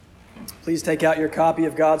Please take out your copy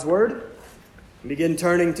of God's Word and begin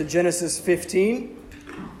turning to Genesis 15.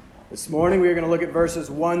 This morning we are going to look at verses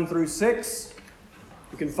 1 through 6.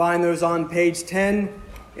 You can find those on page 10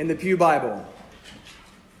 in the Pew Bible.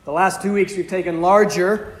 The last 2 weeks we've taken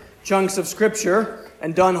larger chunks of Scripture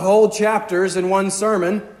and done whole chapters in one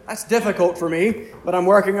sermon. That's difficult for me, but I'm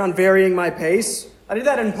working on varying my pace. I did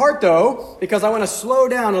that in part, though, because I want to slow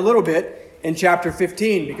down a little bit in chapter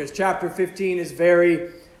 15, because chapter 15 is very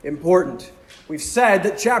important. We've said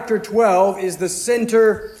that chapter 12 is the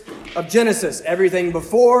center of Genesis. Everything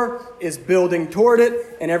before is building toward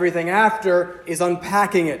it, and everything after is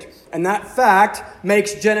unpacking it. And that fact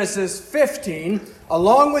makes Genesis 15,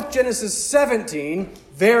 along with Genesis 17,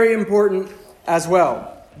 very important as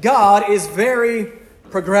well. God is very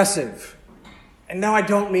progressive. And now I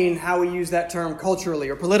don't mean how we use that term culturally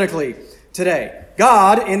or politically today.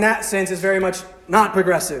 God, in that sense, is very much not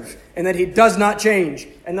progressive, in that He does not change,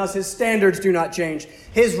 and thus His standards do not change.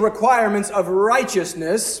 His requirements of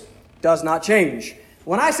righteousness does not change.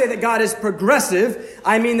 When I say that God is progressive,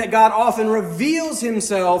 I mean that God often reveals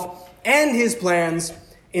Himself and His plans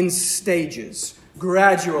in stages,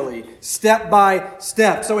 gradually, step by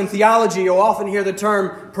step. So in theology, you'll often hear the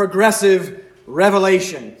term progressive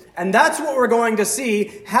revelation. And that's what we're going to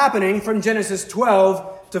see happening from Genesis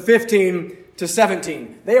 12 to 15 to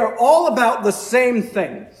 17. They are all about the same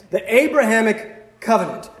thing, the Abrahamic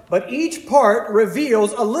covenant. But each part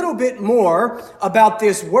reveals a little bit more about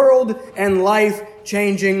this world and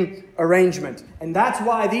life-changing arrangement. And that's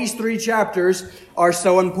why these 3 chapters are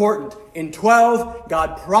so important. In 12,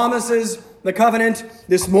 God promises the covenant.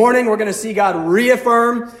 This morning, we're going to see God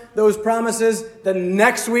reaffirm those promises. The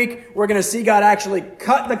next week, we're going to see God actually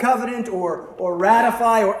cut the covenant or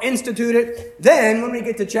ratify or institute it. Then, when we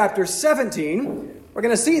get to chapter 17, we're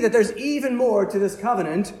going to see that there's even more to this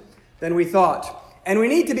covenant than we thought. And we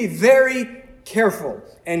need to be very careful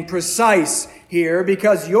and precise here,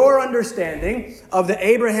 because your understanding of the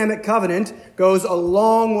Abrahamic covenant goes a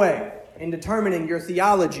long way in determining your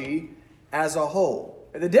theology as a whole.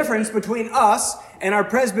 The difference between us and our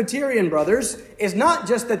Presbyterian brothers is not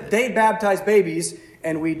just that they baptize babies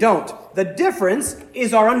and we don't. The difference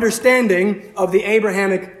is our understanding of the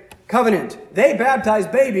Abrahamic covenant. They baptize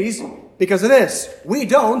babies because of this. We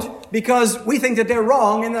don't, because we think that they're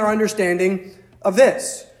wrong in their understanding of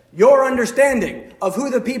this. Your understanding of who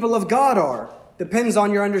the people of God are depends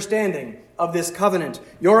on your understanding of this covenant.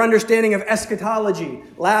 Your understanding of eschatology,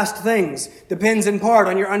 last things, depends in part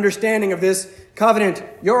on your understanding of this covenant.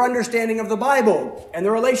 Your understanding of the Bible and the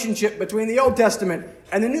relationship between the Old Testament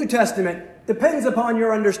and the New Testament depends upon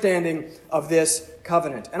your understanding of this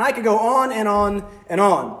covenant. And I could go on and on and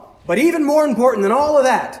on. But even more important than all of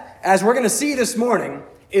that, as we're going to see this morning,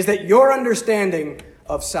 is that your understanding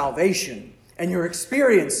of salvation and your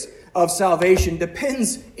experience of salvation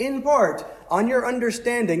depends in part on your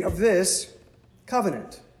understanding of this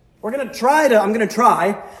covenant. I'm going to try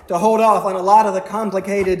to hold off on a lot of the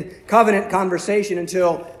complicated covenant conversation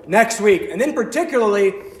until next week. And then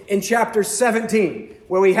particularly in chapter 17,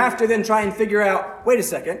 where we have to then try and figure out, wait a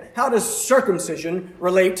second, how does circumcision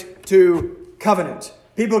relate to covenant?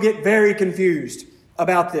 People get very confused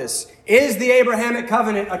about this. Is the Abrahamic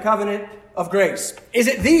covenant a covenant of grace? Is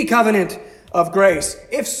it the covenant of grace?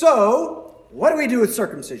 If so, what do we do with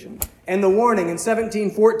circumcision? And the warning in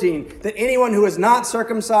 17:14 that anyone who is not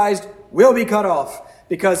circumcised will be cut off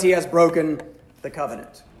because he has broken the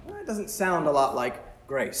covenant. Well, that doesn't sound a lot like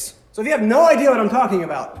grace. So if you have no idea what I'm talking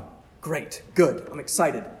about, great, good, I'm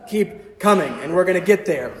excited. Keep coming, and we're going to get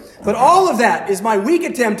there. But all of that is my weak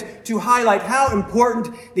attempt to highlight how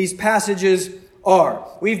important these passages are.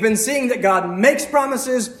 We've been seeing that God makes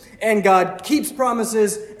promises and God keeps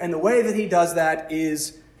promises, and the way that He does that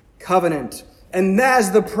is covenant. And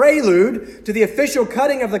as the prelude to the official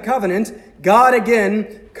cutting of the covenant, God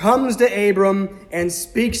again comes to Abram and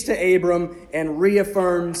speaks to Abram and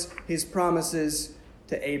reaffirms His promises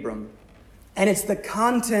to Abram. And it's the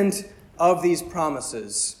content of these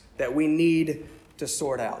promises that we need to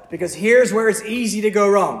sort out. Because here's where it's easy to go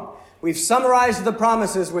wrong. We've summarized the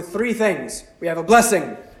promises with 3 things. We have a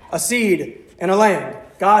blessing, a seed, and a land.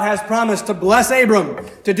 God has promised to bless Abram,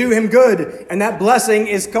 to do him good, and that blessing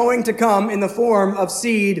is going to come in the form of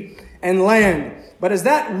seed and land. But is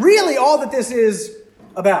that really all that this is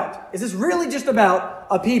about? Is this really just about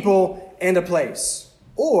a people and a place?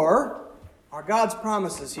 Or are God's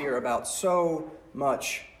promises here about so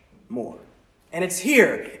much more? And it's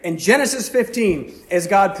here in Genesis 15 as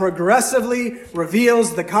God progressively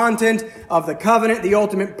reveals the content of the covenant, the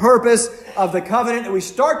ultimate purpose of the covenant, that we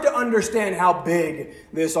start to understand how big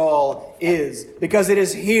this all is. Because it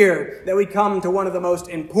is here that we come to one of the most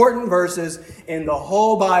important verses in the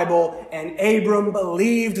whole Bible. And Abram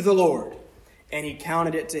believed the Lord, and he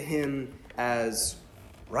counted it to him as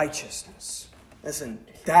righteousness. Listen,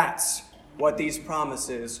 that's what these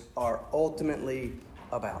promises are ultimately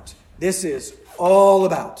about. This is all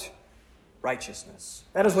about righteousness.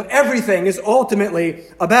 That is what everything is ultimately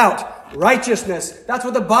about. Righteousness. That's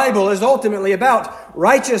what the Bible is ultimately about.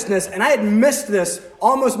 Righteousness. And I had missed this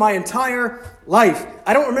almost my entire life.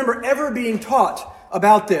 I don't remember ever being taught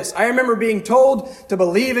about this. I remember being told to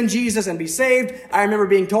believe in Jesus and be saved. I remember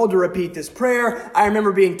being told to repeat this prayer. I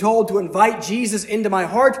remember being told to invite Jesus into my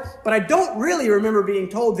heart. But I don't really remember being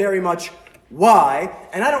told very much why.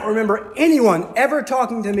 And I don't remember anyone ever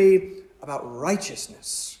talking to me about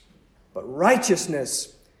righteousness. But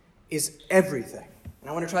righteousness is everything. And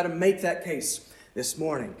I want to try to make that case this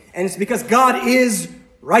morning. And it's because God is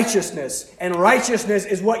righteousness. And righteousness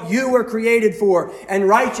is what you were created for. And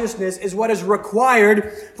righteousness is what is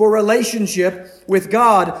required for relationship with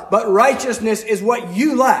God. But righteousness is what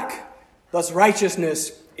you lack. Thus,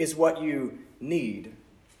 righteousness is what you need.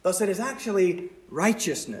 Thus, it is actually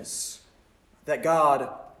righteousness that God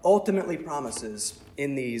ultimately promises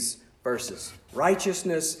in these verses.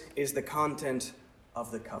 Righteousness is the content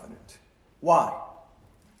of the covenant. Why?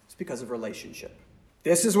 It's because of relationship.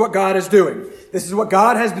 This is what God is doing. This is what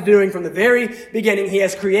God has been doing from the very beginning. He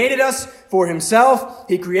has created us for himself.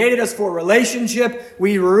 He created us for relationship.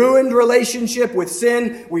 We ruined relationship with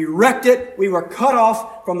sin. We wrecked it. We were cut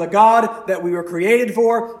off from the God that we were created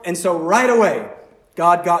for. And so right away,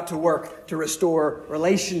 God got to work to restore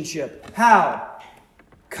relationship. How?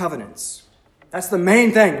 Covenants. That's the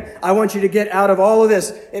main thing I want you to get out of all of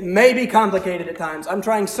this. It may be complicated at times. I'm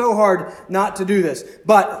trying so hard not to do this,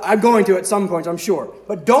 but I'm going to at some point, I'm sure.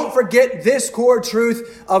 But don't forget this core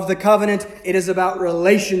truth of the covenant. It is about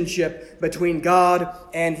relationship between God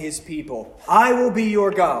and his people. I will be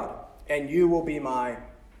your God, and you will be my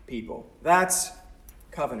people. That's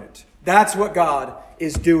covenant. That's what God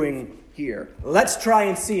is doing here. Let's try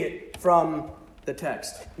and see it from the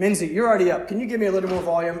text. Minzy, you're already up. Can you give me a little more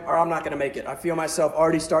volume, or I'm not going to make it? I feel myself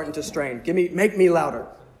already starting to strain. Make me louder.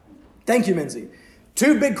 Thank you, Minzy.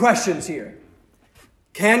 Two big questions here.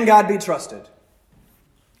 Can God be trusted?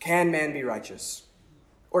 Can man be righteous?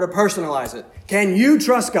 Or to personalize it, can you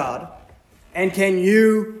trust God, and can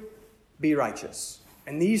you be righteous?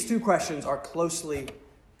 And these two questions are closely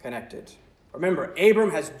connected. Remember, Abram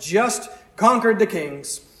has just conquered the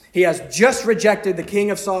kings. He has just rejected the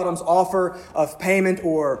king of Sodom's offer of payment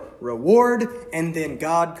or reward, and then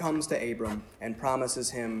God comes to Abram and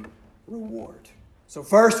promises him reward. So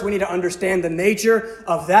first, we need to understand the nature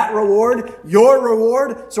of that reward, your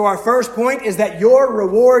reward. So our first point is that your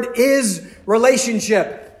reward is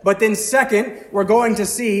relationship. But then second, we're going to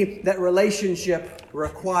see that relationship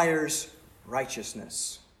requires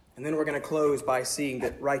righteousness. And then we're going to close by seeing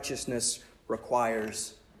that righteousness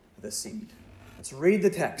requires the seed. Let's read the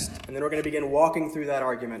text, and then we're going to begin walking through that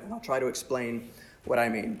argument, and I'll try to explain what I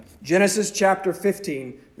mean. Genesis chapter 15,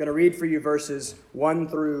 I'm going to read for you verses 1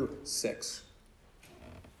 through 6.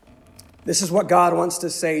 This is what God wants to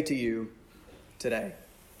say to you today.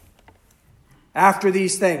 After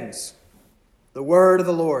these things, the word of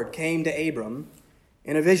the Lord came to Abram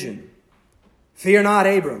in a vision. Fear not,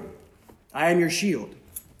 Abram, I am your shield.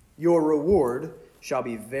 Your reward shall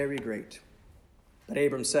be very great. But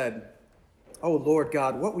Abram said, O Lord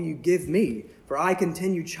God, what will you give me? For I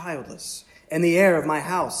continue childless, and the heir of my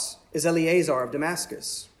house is Eleazar of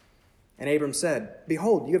Damascus. And Abram said,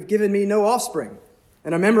 Behold, you have given me no offspring,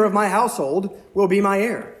 and a member of my household will be my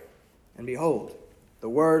heir. And behold, the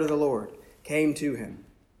word of the Lord came to him.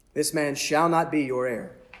 This man shall not be your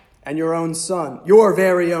heir, and your own son, your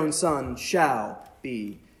very own son, shall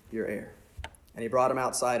be your heir. And he brought him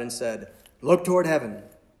outside and said, Look toward heaven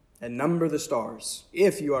and number the stars,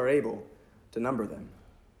 if you are able to number them.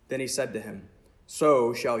 Then he said to him,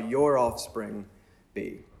 So shall your offspring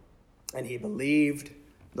be. And he believed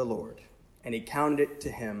the Lord, and he counted it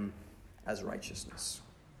to him as righteousness.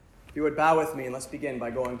 If you would bow with me, and let's begin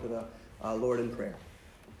by going to the Lord in prayer.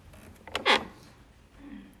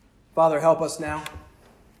 Father, help us now,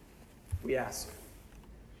 we ask.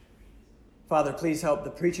 Father, please help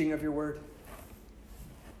the preaching of your word.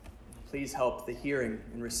 Please help the hearing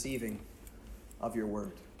and receiving of your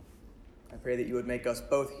word. I pray that you would make us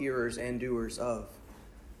both hearers and doers of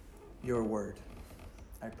your word.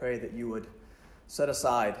 I pray that you would set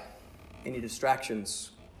aside any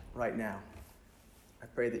distractions right now I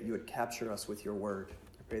pray that you would capture us with your word.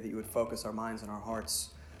 I pray that you would focus our minds and our hearts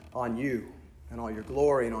on you and all your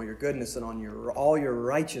glory and all your goodness and on all your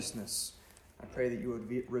righteousness. I pray that you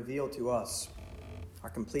would reveal to us our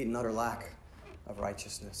complete and utter lack of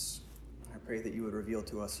righteousness. I pray that you would reveal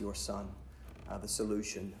to us your Son, the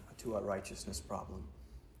solution to our righteousness problem.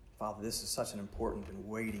 Father, this is such an important and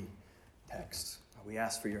weighty text. We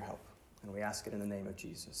ask for your help, and we ask it in the name of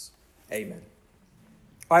Jesus. Amen.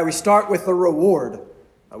 All right, we start with the reward.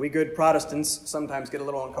 We good Protestants sometimes get a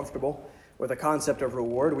little uncomfortable with the concept of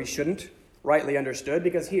reward. We shouldn't, rightly understood,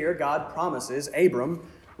 because here God promises Abram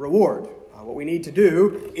reward. What we need to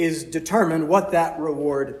do is determine what that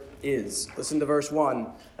reward is. Listen to verse 1.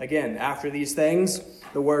 Again, after these things,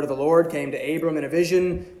 the word of the Lord came to Abram in a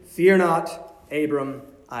vision. Fear not, Abram,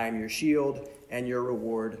 I am your shield, and your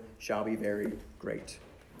reward shall be very great.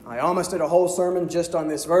 I almost did a whole sermon just on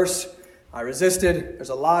this verse. I resisted. There's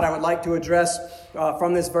a lot I would like to address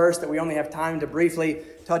from this verse that we only have time to briefly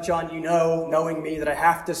touch on. You know, knowing me, that I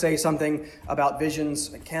have to say something about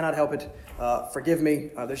visions. I cannot help it. Forgive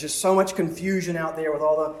me. There's just so much confusion out there with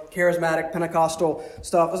all the charismatic Pentecostal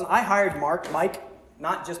stuff. Listen, I hired Mike,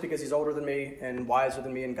 not just because he's older than me and wiser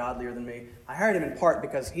than me and godlier than me. I hired him in part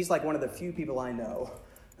because he's like one of the few people I know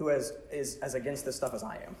who is as against this stuff as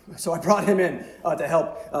I am. So I brought him in to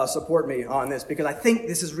help support me on this, because I think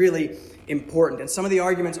this is really important. And some of the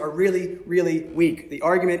arguments are really, really weak. The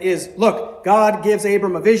argument is, look, God gives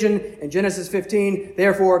Abram a vision in Genesis 15,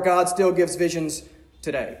 therefore God still gives visions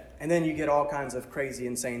today. And then you get all kinds of crazy,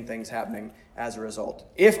 insane things happening as a result.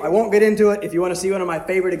 I won't get into it. If you want to see one of my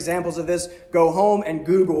favorite examples of this, go home and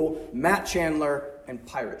Google Matt Chandler and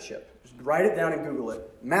pirate ship. Just write it down and Google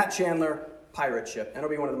it. Matt Chandler, pirate ship. And it'll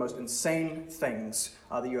be one of the most insane things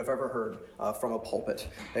that you have ever heard from a pulpit.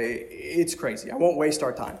 It's crazy. I won't waste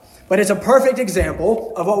our time. But it's a perfect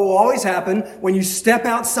example of what will always happen when you step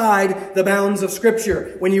outside the bounds of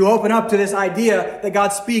Scripture. When you open up to this idea that God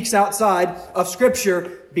speaks outside of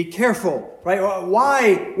Scripture, be careful, right?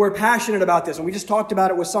 Why we're passionate about this, and we just talked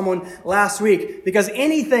about it with someone last week, because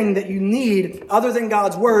anything that you need other than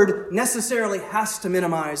God's Word necessarily has to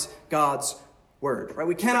minimize God's Word, right?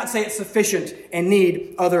 We cannot say it's sufficient and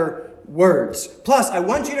need other words. Plus, I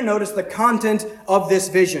want you to notice the content of this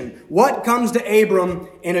vision. What comes to Abram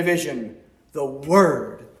in a vision? The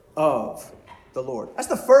word of the Lord. That's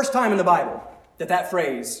the first time in the Bible that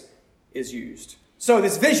phrase is used. So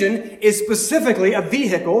this vision is specifically a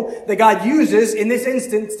vehicle that God uses in this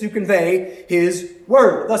instance to convey His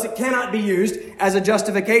word. Thus, it cannot be used as a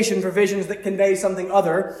justification for visions that convey something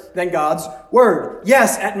other than God's word.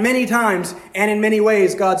 Yes, at many times and in many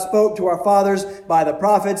ways, God spoke to our fathers by the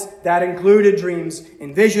prophets. That included dreams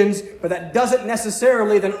and visions, but that doesn't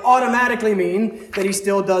necessarily then automatically mean that He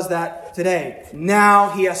still does that today.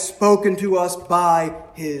 Now He has spoken to us by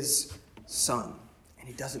His Son, and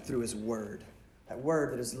He does it through His word. That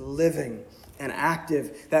word that is living and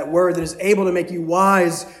active. That word that is able to make you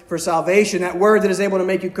wise for salvation. That word that is able to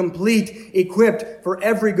make you complete, equipped for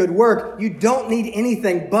every good work. You don't need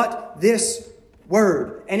anything but this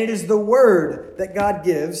word. And it is the word that God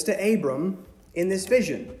gives to Abram in this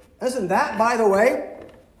vision. Listen, that, by the way,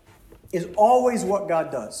 is always what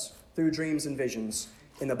God does through dreams and visions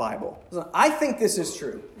in the Bible. Listen, I think this is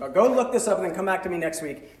true. Now go look this up and then come back to me next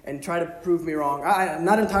week and try to prove me wrong. I'm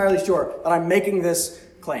not entirely sure, but I'm making this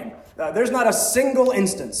claim. There's not a single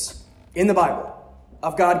instance in the Bible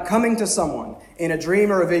of God coming to someone in a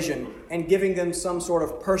dream or a vision and giving them some sort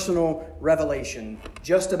of personal revelation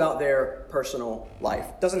just about their personal life.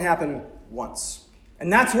 It doesn't happen once.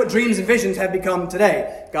 And that's what dreams and visions have become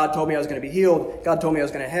today. God told me I was going to be healed. God told me I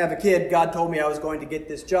was going to have a kid. God told me I was going to get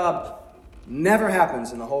this job. Never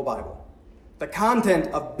happens in the whole Bible. The content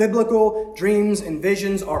of biblical dreams and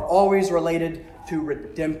visions are always related to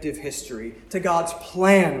redemptive history, to God's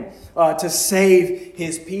plan to save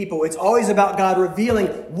His people. It's always about God revealing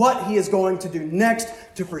what He is going to do next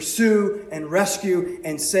to pursue and rescue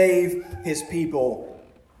and save His people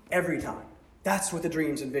every time. That's what the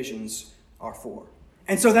dreams and visions are for.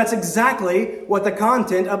 And so that's exactly what the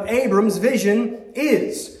content of Abram's vision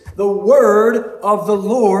is. The word of the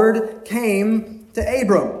Lord came to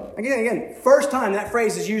Abram. Again, first time that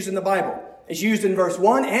phrase is used in the Bible. It's used in verse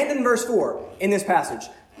 1 and in verse 4 in this passage.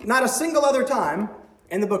 Not a single other time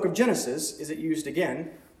in the book of Genesis is it used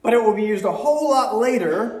again, but it will be used a whole lot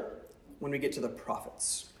later when we get to the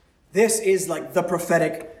prophets. This is like the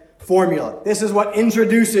prophetic formula. This is what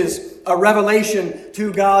introduces a revelation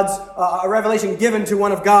to a revelation given to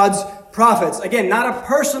one of God's prophets. Again, not a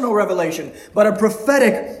personal revelation, but a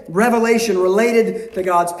prophetic revelation related to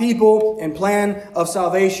God's people and plan of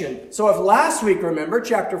salvation. So if last week, remember,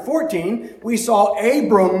 chapter 14, we saw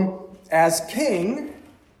Abram as king,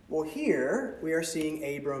 well, here we are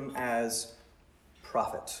seeing Abram as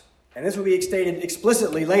prophet. And this will be stated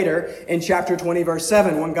explicitly later in chapter 20, verse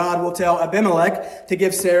 7, when God will tell Abimelech to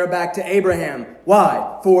give Sarah back to Abraham.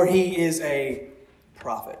 Why? For he is a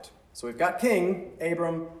prophet. So we've got king,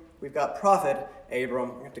 Abram. We've got prophet,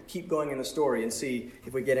 Abram. We have to keep going in the story and see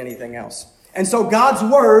if we get anything else. And so God's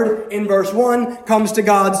word in verse 1 comes to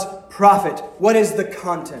God's prophet. What is the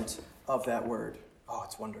content of that word? Oh,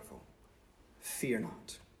 it's wonderful. Fear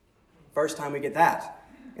not. First time we get that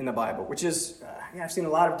in the Bible, which is, I've seen a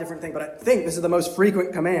lot of different things, but I think this is the most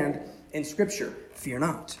frequent command in Scripture. Fear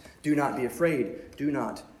not. Do not be afraid. Do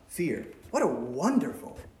not fear. What a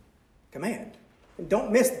wonderful command. And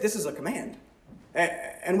don't miss that this is a command.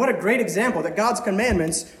 And what a great example that God's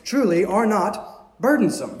commandments truly are not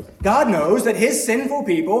burdensome. God knows that his sinful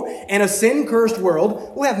people in a sin-cursed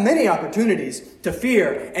world will have many opportunities to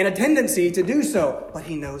fear and a tendency to do so, but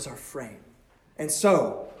he knows our frame. And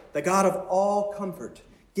so, the God of all comfort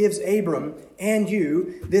gives Abram and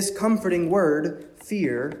you this comforting word,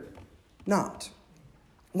 fear not.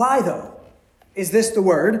 Why, though, is this the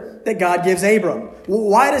word that God gives Abram?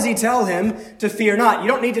 Why does he tell him to fear not? You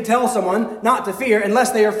don't need to tell someone not to fear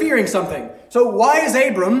unless they are fearing something. So why is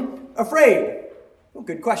Abram afraid? Well,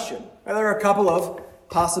 good question. There are a couple of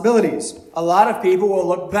possibilities. A lot of people will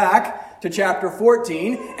look back to chapter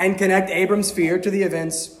 14 and connect Abram's fear to the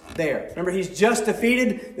events there. Remember, he's just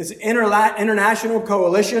defeated this international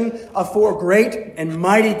coalition of 4 great and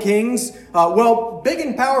mighty kings. Big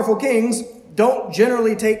and powerful kings don't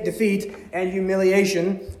generally take defeat and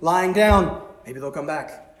humiliation lying down. Maybe they'll come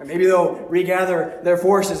back. Or maybe they'll regather their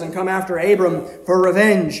forces and come after Abram for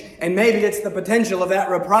revenge. And maybe it's the potential of that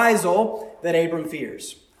reprisal that Abram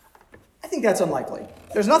fears. I think that's unlikely.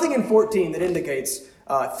 There's nothing in 14 that indicates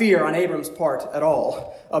fear on Abram's part at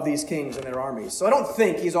all of these kings and their armies. So I don't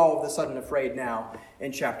think he's all of a sudden afraid now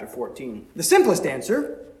in chapter 14. The simplest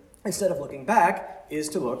answer, instead of looking back, is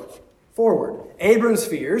to look forward. Abram's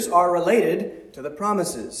fears are related to the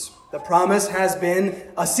promises. The promise has been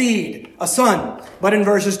a seed, a son. But in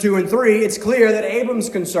verses 2 and 3, it's clear that Abram's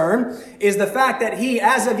concern is the fact that he,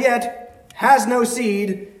 as of yet, has no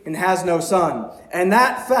seed and has no son. And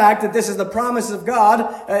that fact that this is the promise of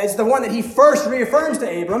God, it's the one that he first reaffirms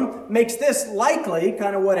to Abram, makes this likely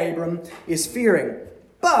kind of what Abram is fearing.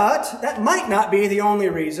 But that might not be the only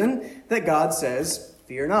reason that God says,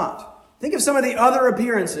 fear not. Think of some of the other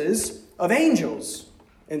appearances of angels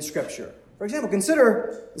in Scripture. For example,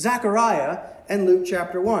 consider Zechariah in Luke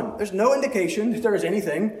chapter 1. There's no indication that there is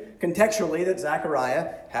anything contextually that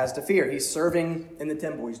Zechariah has to fear. He's serving in the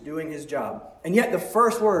temple. He's doing his job. And yet the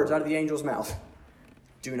first words out of the angel's mouth,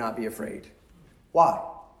 do not be afraid. Why?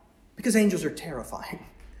 Because angels are terrifying.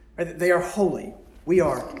 Right? They are holy. We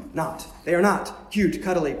are not. They are not cute,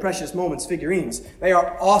 cuddly, precious moments, figurines. They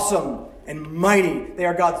are awesome and mighty. They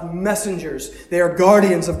are God's messengers. They are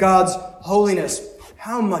guardians of God's holiness.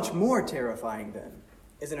 How much more terrifying, then,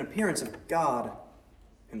 is an appearance of God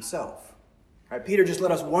himself? Right, Peter just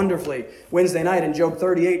led us wonderfully Wednesday night in Job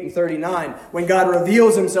 38 and 39 when God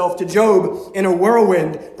reveals himself to Job in a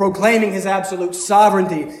whirlwind, proclaiming his absolute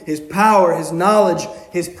sovereignty, his power, his knowledge,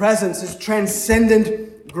 his presence, his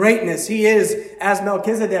transcendent greatness. He is, as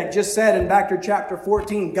Melchizedek just said in back to chapter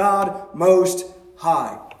 14, God Most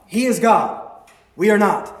High. He is God. We are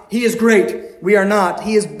not. He is great. We are not.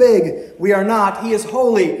 He is big. We are not. He is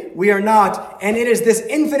holy. We are not. And it is this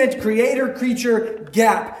infinite creator-creature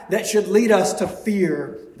gap that should lead us to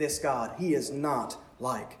fear this God. He is not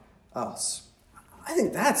like us. I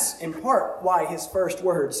think that's in part why his first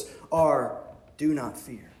words are, do not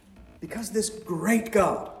fear. Because this great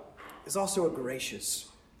God is also a gracious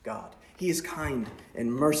God. He is kind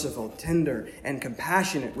and merciful, tender and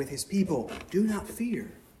compassionate with his people. Do not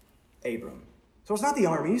fear, Abram. So it's not the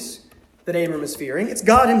armies that Abram is fearing. It's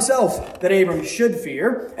God himself that Abram should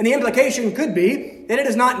fear. And the implication could be that it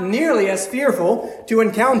is not nearly as fearful to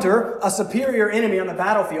encounter a superior enemy on the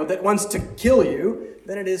battlefield that wants to kill you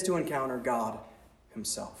than it is to encounter God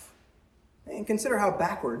himself. And consider how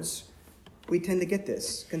backwards we tend to get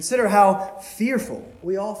this. Consider how fearful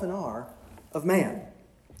we often are of man.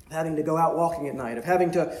 Of having to go out walking at night, of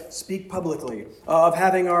having to speak publicly, of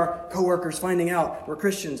having our coworkers finding out we're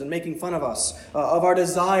Christians and making fun of us, of our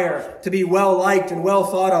desire to be well-liked and well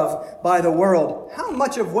thought of by the world. How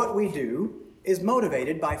much of what we do is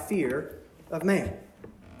motivated by fear of man?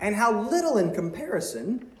 And how little in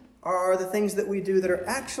comparison are the things that we do that are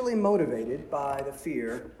actually motivated by the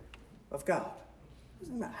fear of God.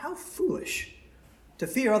 How foolish to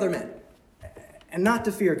fear other men and not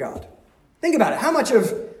to fear God. Think about it. How much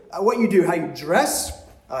of what you do, how you dress,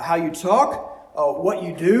 how you talk, what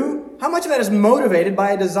you do, how much of that is motivated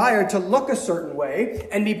by a desire to look a certain way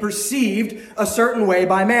and be perceived a certain way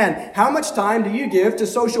by man? How much time do you give to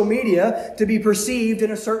social media to be perceived in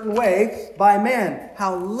a certain way by man?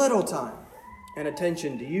 How little time and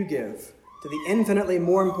attention do you give to the infinitely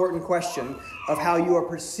more important question of how you are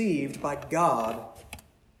perceived by God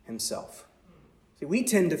himself? See, we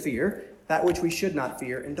tend to fear that which we should not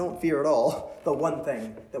fear and don't fear at all the one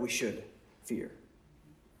thing that we should fear.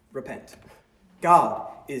 Repent. God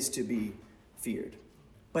is to be feared.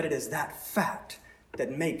 But it is that fact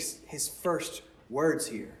that makes his first words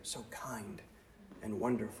here so kind and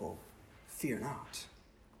wonderful. Fear not.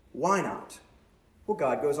 Why not? Well,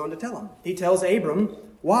 God goes on to tell him. He tells Abram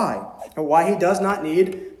why, or why he does not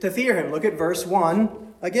need to fear him. Look at verse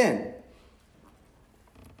 1 again.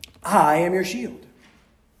 I am your shield.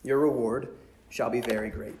 Your reward shall be very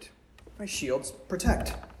great. My shields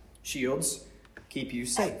protect. Shields keep you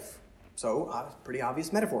safe. So, pretty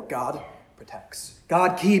obvious metaphor. God protects.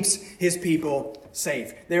 God keeps his people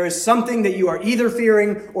safe. There is something that you are either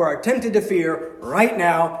fearing or are tempted to fear right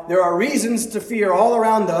now. There are reasons to fear all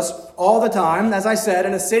around us all the time. As I said,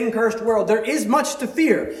 in a sin-cursed world, there is much to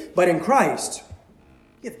fear. But in Christ,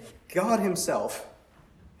 God himself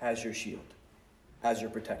has your shield, has your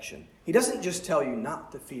protection. He doesn't just tell you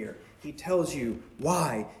not to fear. He tells you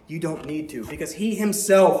why you don't need to, because he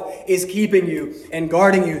himself is keeping you and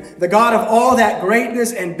guarding you. The God of all that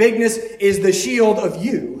greatness and bigness is the shield of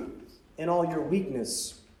you in all your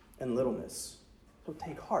weakness and littleness. So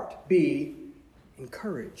take heart. Be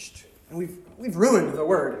encouraged. And we've ruined the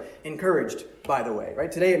word encouraged, by the way,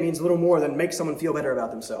 right? Today it means a little more than make someone feel better about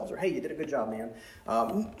themselves, or hey, you did a good job, man.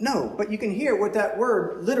 No, but you can hear what that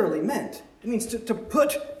word literally meant. It means to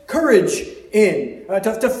put courage in,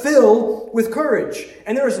 to fill with courage.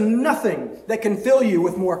 And there is nothing that can fill you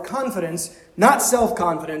with more confidence, not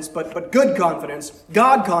self-confidence, but good confidence,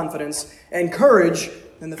 God confidence, and courage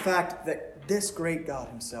than the fact that this great God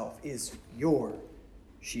himself is your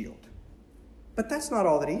shield. But that's not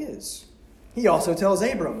all that he is. He also tells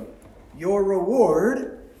Abram, your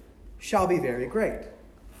reward shall be very great.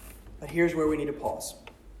 But here's where we need to pause.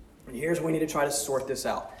 And here's where we need to try to sort this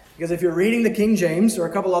out. Because if you're reading the King James or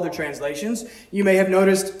a couple other translations, you may have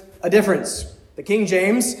noticed a difference. The King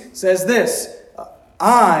James says this,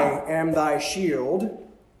 I am thy shield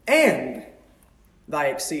and thy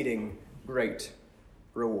exceeding great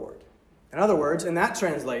reward. In other words, in that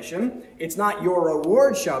translation, it's not your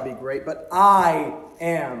reward shall be great, but I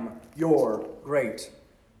am your great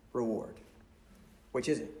reward. Which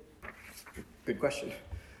is it? Good question.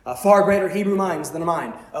 Far greater Hebrew minds than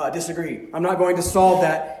mine disagree. I'm not going to solve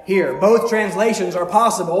that here. Both translations are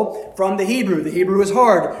possible from the Hebrew. The Hebrew is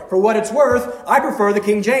hard. For what it's worth, I prefer the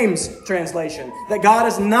King James translation. That God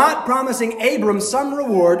is not promising Abram some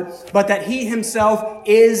reward, but that he himself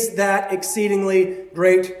is that exceedingly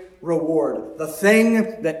great reward. The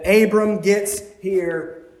thing that Abram gets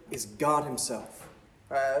here is God himself.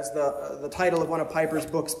 As the title of one of Piper's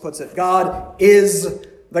books puts it, God is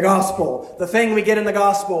the gospel. The thing we get in the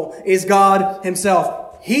gospel is God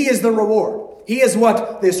himself. He is the reward. He is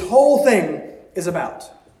what this whole thing is about.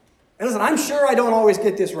 And listen, I'm sure I don't always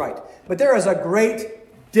get this right, but there is a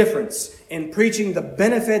great difference in preaching the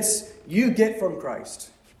benefits you get from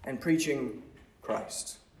Christ and preaching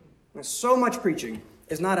Christ. And so much preaching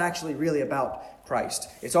is not actually really about Christ.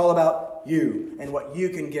 It's all about you and what you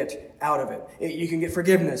can get out of it. You can get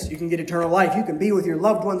forgiveness. You can get eternal life. You can be with your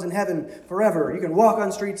loved ones in heaven forever. You can walk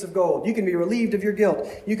on streets of gold. You can be relieved of your guilt.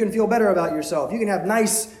 You can feel better about yourself. You can have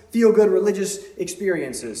nice, feel-good religious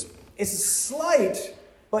experiences. It's a slight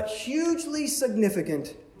but hugely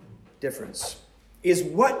significant difference. Is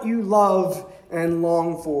what you love and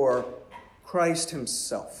long for Christ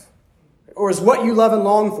himself? Or is what you love and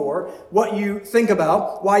long for, what you think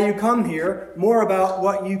about, why you come here, more about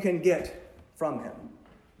what you can get from him?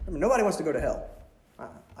 Remember, nobody wants to go to hell. I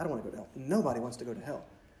don't want to go to hell. Nobody wants to go to hell.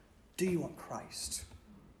 Do you want Christ?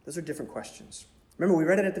 Those are different questions. Remember, we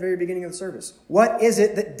read it at the very beginning of the service. What is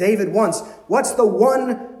it that David wants? What's the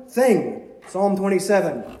one thing? Psalm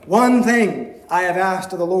 27. One thing I have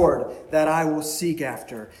asked of the Lord, that I will seek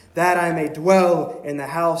after, that I may dwell in the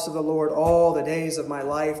house of the Lord all the days of my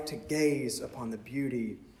life, to gaze upon the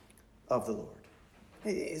beauty of the Lord.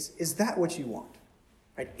 Is that what you want?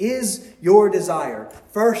 Right? Is your desire,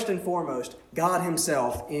 first and foremost, God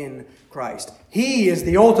himself in Christ? He is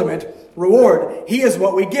the ultimate reward. He is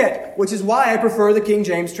what we get, which is why I prefer the King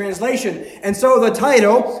James translation. And so the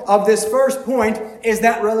title of this first point is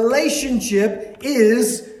that relationship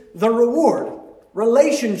is the reward.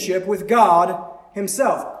 Relationship with God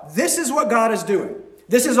himself. This is what God is doing.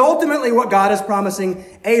 This is ultimately what God is promising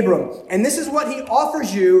Abram. And this is what he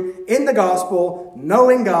offers you in the gospel,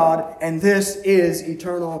 knowing God, and this is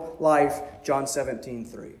eternal life, John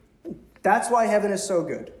 17:3. That's why heaven is so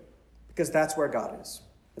good, because that's where God is.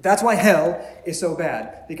 But that's why hell is so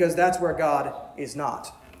bad, because that's where God is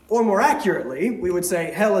not. Or more accurately, we would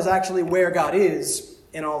say hell is actually where God is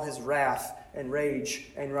in all his wrath and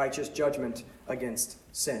rage and righteous judgment against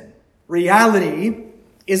sin. Reality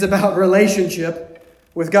is about relationship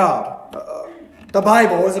with God. The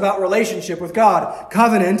Bible is about relationship with God.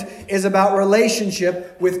 Covenant is about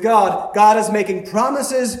relationship with God. God is making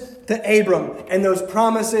promises to Abram, and those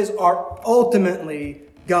promises are ultimately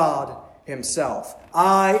God himself.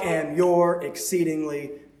 I am your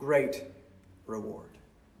exceedingly great reward.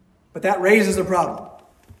 But that raises a problem.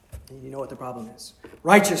 And you know what the problem is.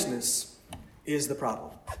 Righteousness is the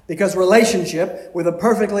problem. Because relationship with a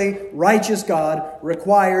perfectly righteous God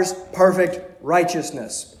requires perfect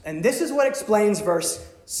righteousness. And this is what explains verse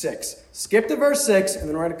 6. Skip to verse 6, and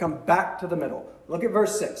then we're going to come back to the middle. Look at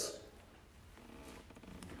verse 6.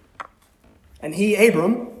 And he,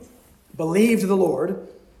 Abram, believed the Lord,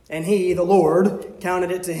 and he, the Lord,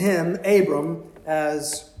 counted it to him, Abram,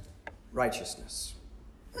 as righteousness.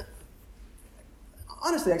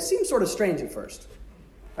 Honestly, that seems sort of strange at first.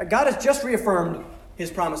 God has just reaffirmed his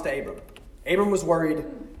promise to Abram. Abram was worried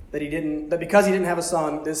that because he didn't have a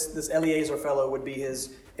son, this Eliezer fellow would be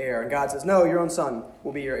his heir. And God says, no, your own son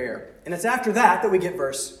will be your heir. And it's after that we get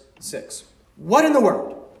verse 6. What in the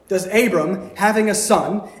world does Abram having a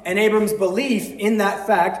son and Abram's belief in that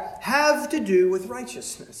fact have to do with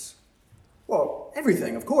righteousness? Well,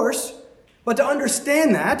 everything, of course. But to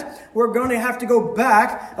understand that, we're going to have to go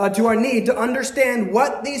back to our need to understand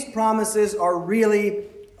what these promises are really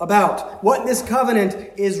about, what this covenant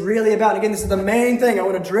is really about. Again, this is the main thing I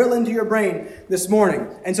want to drill into your brain this morning.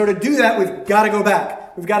 And so to do that, we've got to go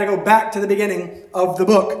back. We've got to go back to the beginning of the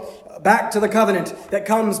book, back to the covenant that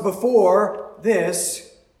comes before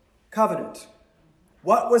this covenant.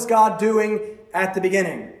 What was God doing at the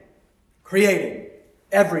beginning? Creating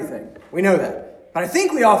everything. We know that. But I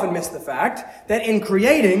think we often miss the fact that in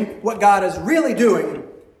creating, what God is really doing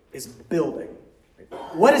is building.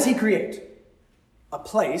 What does he create? A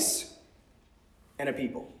place and a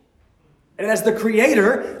people. And as the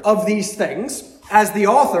creator of these things, as the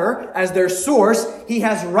author, as their source, he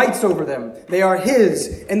has rights over them. They are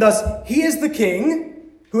his. And thus, he is the king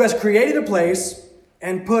who has created a place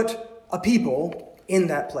and put a people in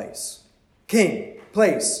that place. King,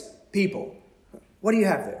 place, people. What do you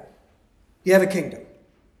have there? You have a kingdom.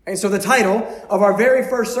 And so the title of our very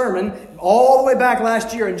first sermon, all the way back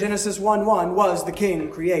last year in Genesis 1:1, was The King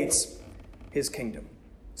Creates His Kingdom.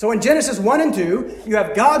 So in Genesis 1 and 2, you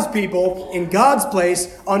have God's people in God's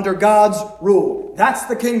place under God's rule. That's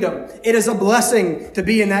the kingdom. It is a blessing to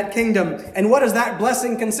be in that kingdom. And what does that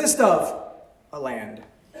blessing consist of? A land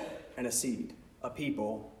and a seed, a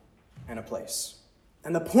people and a place.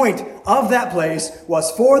 And the point of that place was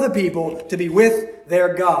for the people to be with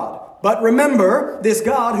their God. But remember, this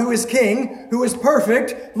God who is king, who is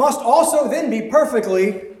perfect, must also then be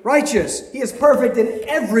perfectly righteous. He is perfect in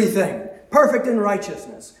everything, perfect in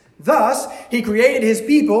righteousness. Thus, he created his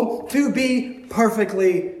people to be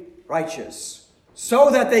perfectly righteous, so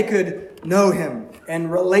that they could know him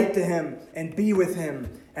and relate to him and be with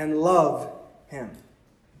him and love him.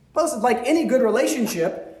 Plus, like any good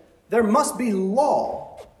relationship, there must be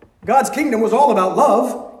law. God's kingdom was all about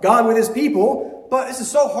love, God with his people. But this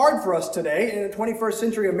is so hard for us today in the 21st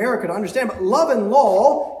century America to understand. But love and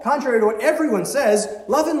law, contrary to what everyone says,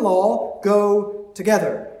 love and law go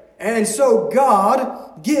together. And so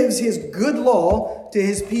God gives his good law to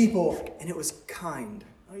his people. And it was kind.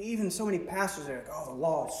 Even so many pastors are like, oh, the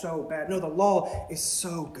law is so bad. No, the law is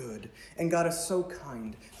so good. And God is so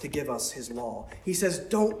kind to give us his law. He says,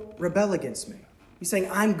 don't rebel against me. He's saying,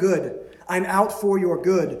 I'm good. I'm out for your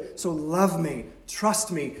good. So love me.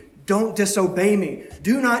 Trust me. Don't disobey me.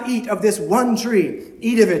 Do not eat of this one tree.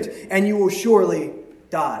 Eat of it, and you will surely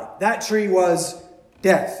die. That tree was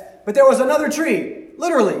death. But there was another tree,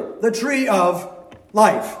 literally, the tree of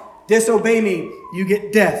life. Disobey me, you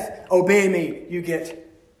get death. Obey me, you get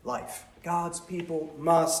life. God's people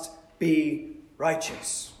must be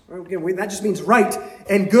righteous. Again, that just means right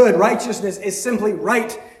and good. Righteousness is simply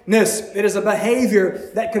right It is a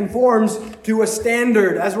behavior that conforms to a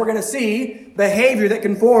standard. As we're going to see, behavior that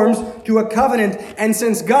conforms to a covenant. And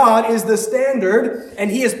since God is the standard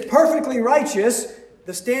and he is perfectly righteous,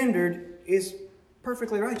 the standard is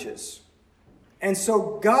perfectly righteous. And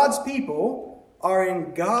so God's people are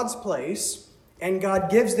in God's place, and God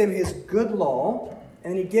gives them his good law,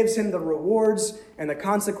 and he gives him the rewards and the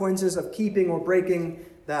consequences of keeping or breaking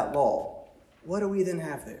that law. What do we then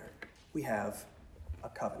have there? We have a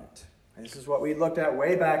covenant. And this is what we looked at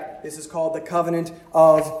way back. This is called the covenant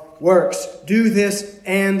of works. Do this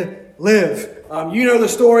and live. You know the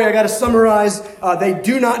story. I got to summarize. They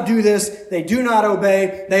do not do this. They do not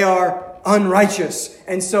obey. They are unrighteous.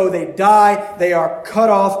 And so they die. They are cut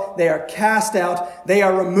off. They are cast out. They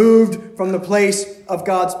are removed from the place of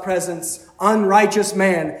God's presence. Unrighteous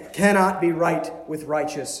man cannot be right with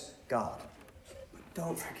righteous God. But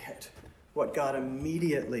don't forget what God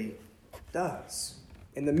immediately does.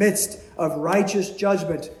 In the midst of righteous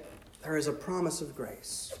judgment, there is a promise of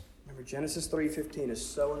grace. Remember, Genesis 3:15 is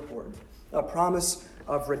so important. A promise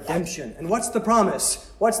of redemption. And what's the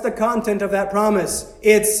promise? What's the content of that promise?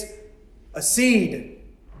 It's a seed,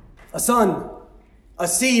 a son, a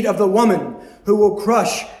seed of the woman who will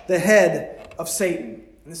crush the head of Satan.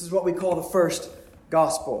 And this is what we call the first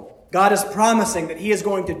gospel. God is promising that he is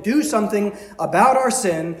going to do something about our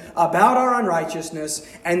sin, about our unrighteousness,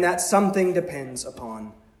 and that something depends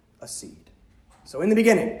upon a seed. So in the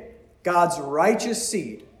beginning, God's righteous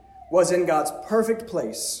seed was in God's perfect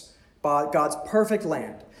place, God's perfect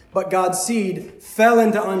land. But God's seed fell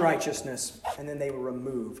into unrighteousness, and then they were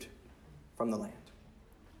removed from the land.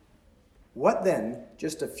 What then,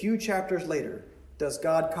 just a few chapters later, does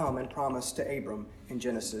God come and promise to Abram in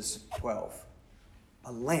Genesis 12?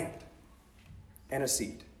 A land and a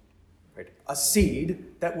seed. Right? A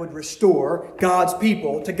seed that would restore God's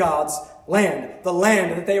people to God's land. The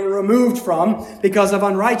land that they were removed from because of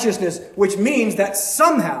unrighteousness, which means that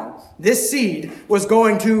somehow this seed was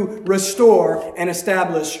going to restore and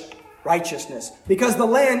establish righteousness. Because the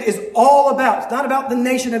land is all about, it's not about the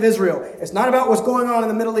nation of Israel. It's not about what's going on in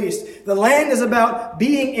the Middle East. The land is about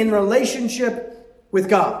being in relationship with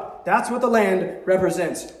God. That's what the land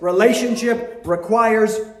represents. Relationship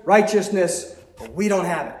requires righteousness, but we don't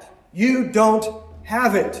have it. You don't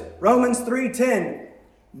have it. Romans 3:10.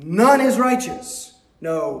 None is righteous.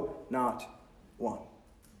 No, not one.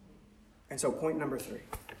 And so point number 3.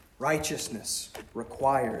 Righteousness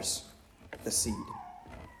requires the seed.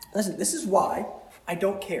 Listen, this is why I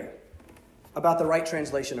don't care about the right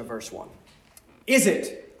translation of verse 1. Is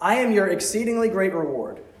it, I am your exceedingly great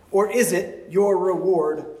reward, or is it, your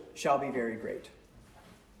reward shall be very great?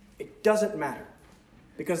 It doesn't matter,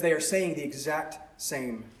 because they are saying the exact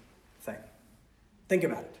same thing. Think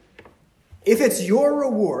about it. If it's your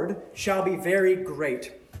reward shall be very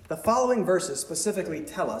great, the following verses specifically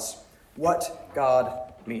tell us what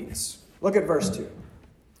God means. Look at verse 2.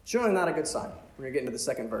 Surely not a good sign when you're getting to the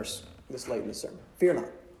second verse this late in the sermon. Fear not.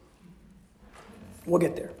 We'll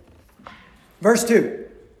get there. Verse 2.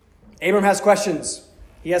 Abram has questions.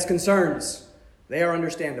 He has concerns. They are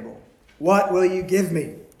understandable. What will you give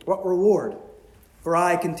me? What reward? For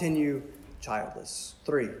I continue childless.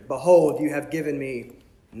 3. Behold, you have given me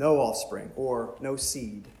no offspring, or no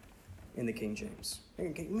seed in the King James.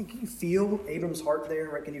 Can you feel Abram's heart there?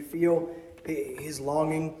 Right? Can you feel his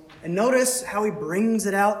longing? And notice how he brings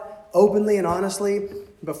it out openly and honestly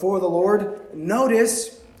before the Lord.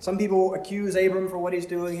 Notice, some people accuse Abram for what he's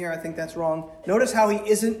doing here. I think that's wrong. Notice how he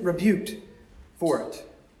isn't rebuked for it,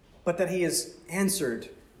 but that he is answered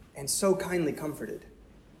and so kindly comforted.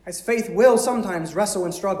 As faith will sometimes wrestle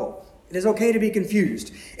and struggle. It is okay to be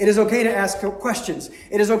confused. It is okay to ask questions.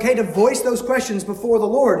 It is okay to voice those questions before the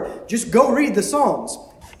Lord. Just go read the Psalms.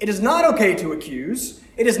 It is not okay to accuse.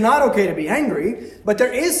 It is not okay to be angry. But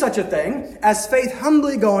there is such a thing as faith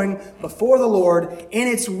humbly going before the Lord in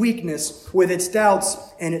its weakness, with its doubts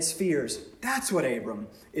and its fears. That's what Abram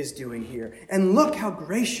is doing here. And look how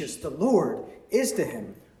gracious the Lord is to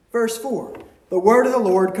him. Verse 4. The word of the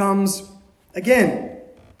Lord comes again.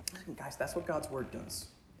 Guys, that's what God's word does.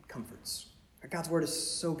 Comforts. God's word is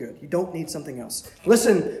so good. You don't need something else.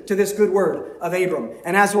 Listen to this good word of Abram.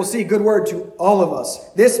 And as we'll see, good word to all of us.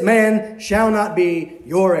 This man shall not be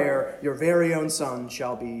your heir. Your very own son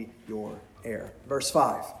shall be your heir. Verse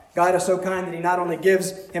 5. God is so kind that he not only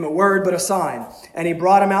gives him a word, but a sign. And he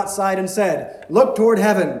brought him outside and said, look toward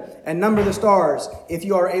heaven and number the stars. If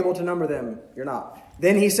you are able to number them, you're not.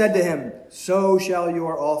 Then he said to him, so shall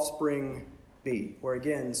your offspring be. Or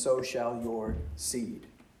again, so shall your seed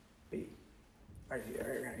be.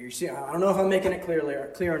 You see, I don't know if I'm making it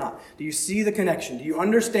clear or not. Do you see the connection? Do you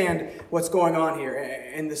understand what's going on here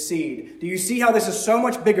in the seed? Do you see how this is so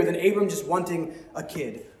much bigger than Abram just wanting a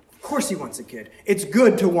kid? Of course he wants a kid. It's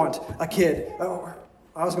good to want a kid.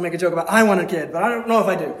 I was going to make a joke about I want a kid, but I don't know if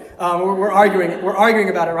I do. We're arguing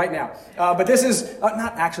about it right now. But this is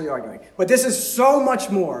not actually arguing. But this is so much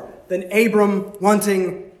more than Abram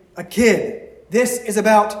wanting a kid. This is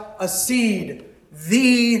about a seed,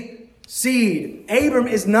 the seed. Abram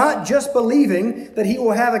is not just believing that he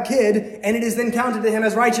will have a kid and it is then counted to him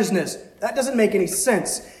as righteousness. That doesn't make any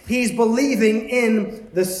sense. He's believing in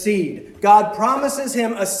the seed. God promises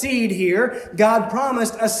him a seed here. God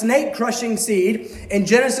promised a snake-crushing seed. In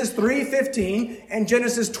Genesis 3:15 and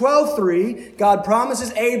Genesis 12:3, God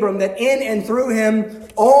promises Abram that in and through him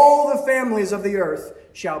all the families of the earth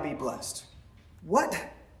shall be blessed. What?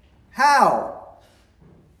 How?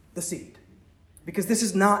 The seed. Because this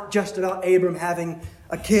is not just about Abram having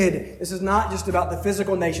a kid. This is not just about the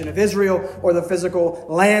physical nation of Israel or the physical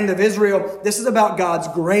land of Israel. This is about God's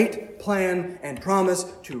great plan and promise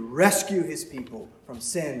to rescue his people from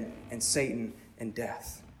sin and Satan and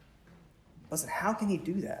death. Listen, how can he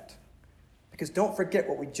do that? Because don't forget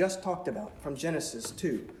what we just talked about from Genesis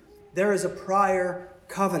 2. There is a prior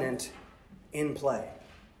covenant in play.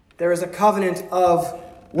 There is a covenant of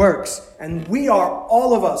works. And we are,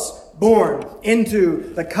 all of us, born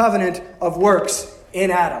into the covenant of works in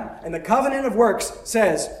Adam. And the covenant of works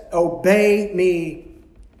says, obey me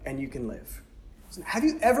and you can live. So have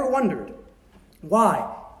you ever wondered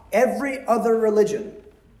why every other religion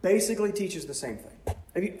basically teaches the same thing?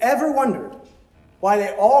 Have you ever wondered why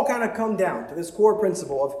they all kind of come down to this core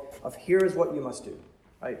principle of here is what you must do?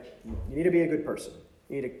 Right? You need to be a good person.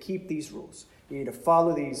 You need to keep these rules. You need to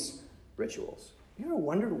follow these rituals. You ever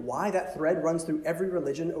wondered why that thread runs through every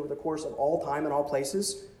religion over the course of all time and all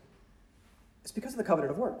places? It's because of the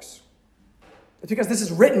covenant of works. It's because this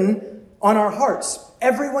is written on our hearts.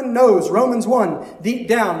 Everyone knows, Romans 1, deep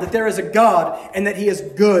down, that there is a God and that he is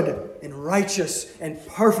good and righteous and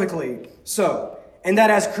perfectly so. And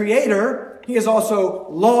that as creator, he is also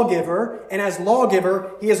lawgiver. And as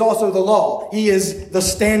lawgiver, he is also the law. He is the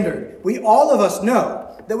standard. All of us know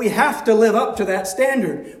that we have to live up to that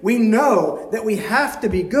standard. We know that we have to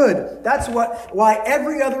be good. That's why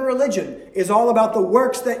every other religion is all about the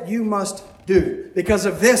works that you must do, because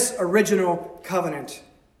of this original covenant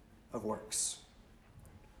of works.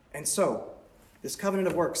 And so, this covenant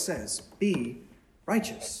of works says, be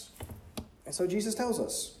righteous. And so Jesus tells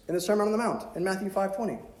us in the Sermon on the Mount in Matthew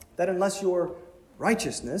 5:20 that unless your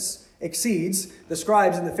righteousness exceeds the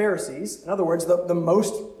scribes and the Pharisees, in other words, the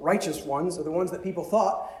most righteous ones, or the ones that people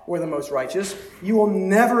thought were the most righteous, you will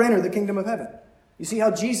never enter the kingdom of heaven. You see how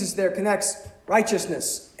Jesus there connects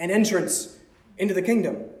righteousness and entrance into the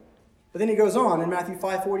kingdom. But then he goes on in Matthew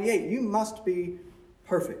 5:48, you must be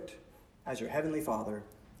perfect as your heavenly Father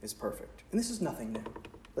is perfect. And this is nothing new.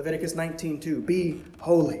 Leviticus 19:2, be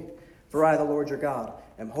holy, for I, the Lord your God,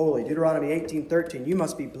 am holy. Deuteronomy 18:13, you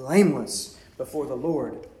must be blameless before the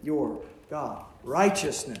Lord your God.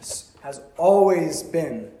 Righteousness has always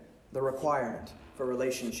been the requirement for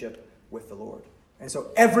relationship with the Lord. And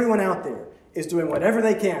so everyone out there is doing whatever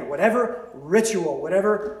they can, whatever ritual,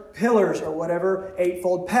 whatever pillars, or whatever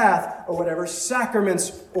eightfold path, or whatever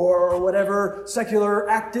sacraments, or whatever secular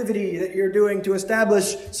activity that you're doing to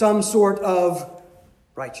establish some sort of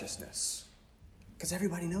righteousness. Because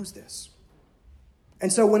everybody knows this.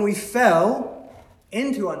 And so when we fell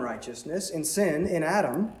into unrighteousness, in sin, in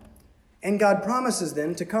Adam, and God promises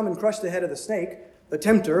then to come and crush the head of the snake, the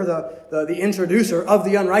tempter, the introducer of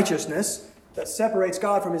the unrighteousness that separates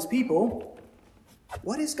God from his people,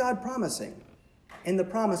 what is God promising in the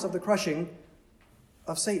promise of the crushing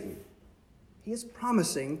of Satan? He is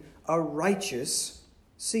promising a righteous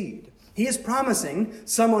seed. He is promising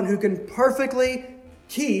someone who can perfectly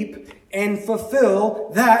keep and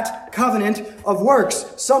fulfill that covenant of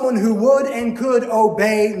works. Someone who would and could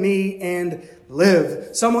obey me and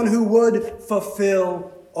live. Someone who would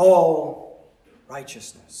fulfill all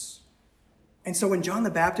righteousness. And so when John the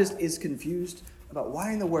Baptist is confused about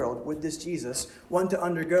why in the world would this Jesus want to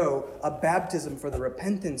undergo a baptism for the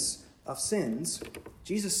repentance of sins,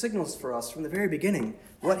 Jesus signals for us from the very beginning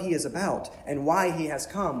what he is about and why he has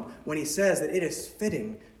come when he says that it is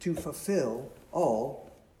fitting to fulfill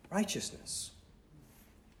all righteousness.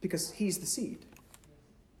 Because he's the seed.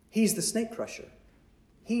 He's the snake crusher.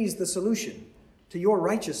 He's the solution to your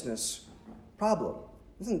righteousness problem.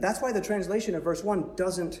 Listen, that's why the translation of verse 1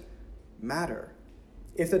 doesn't matter.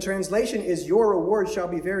 If the translation is your reward shall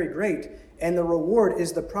be very great, and the reward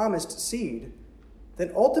is the promised seed,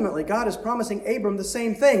 then ultimately God is promising Abram the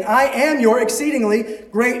same thing. I am your exceedingly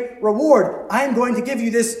great reward. I am going to give you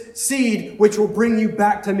this seed which will bring you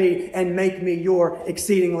back to me and make me your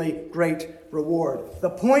exceedingly great reward. The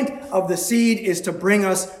point of the seed is to bring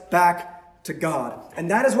us back to God. And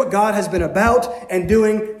that is what God has been about and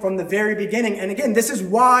doing from the very beginning. And again, this is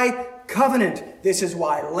why covenant. This is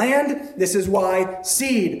why land. This is why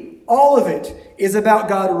seed. All of it is about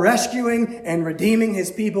God rescuing and redeeming his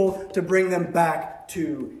people to bring them back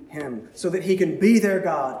to him so that he can be their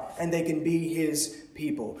God and they can be his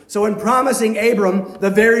people. So in promising Abram the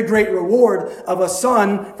very great reward of a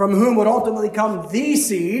son from whom would ultimately come the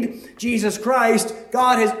seed, Jesus Christ,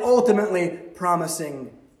 God is ultimately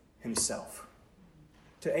promising himself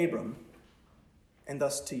to Abram and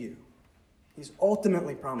thus to you. He's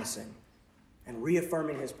ultimately promising and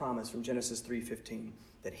reaffirming his promise from Genesis 3:15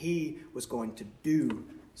 that he was going to do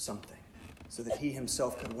something so that he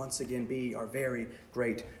himself could once again be our very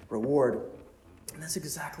great reward. And that's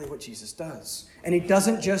exactly what Jesus does. And he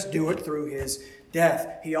doesn't just do it through his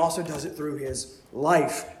death. He also does it through his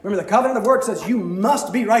life. Remember, the covenant of works says you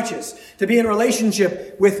must be righteous to be in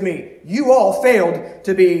relationship with me. You all failed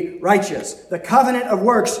to be righteous. The covenant of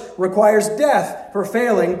works requires death for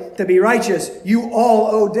failing to be righteous. You all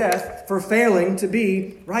owe death for failing to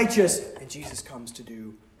be righteous. And Jesus comes to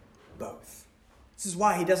do both. This is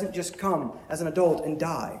why he doesn't just come as an adult and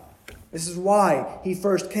die. This is why he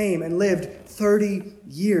first came and lived 30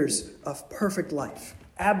 years of perfect life.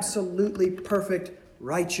 Absolutely perfect,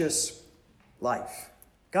 righteous life.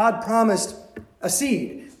 God promised a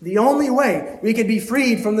seed. The only way we could be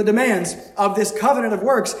freed from the demands of this covenant of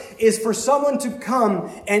works is for someone to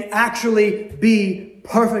come and actually be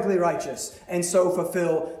perfectly righteous and so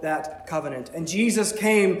fulfill that covenant. And Jesus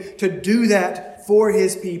came to do that for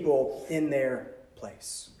his people in their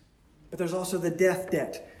place. But there's also the death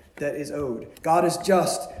debt that is owed. God is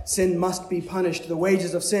just. Sin must be punished. The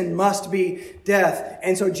wages of sin must be death.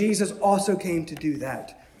 And so Jesus also came to do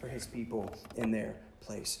that for his people in their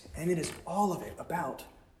place. And it is all of it about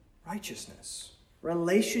righteousness.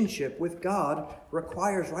 Relationship with God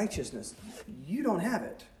requires righteousness. You don't have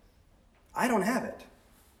it. I don't have it.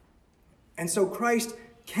 And so Christ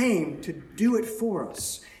came to do it for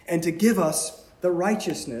us and to give us the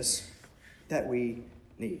righteousness that we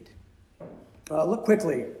need. Look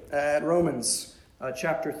quickly at Romans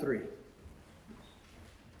chapter 3. We'll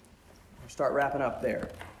start wrapping up there.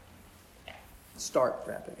 Start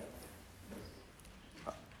wrapping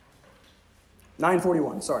up.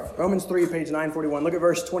 941, sorry. Romans 3, page 941. Look at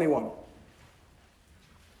verse 21.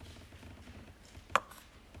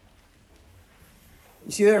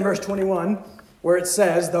 You see there in verse 21 where it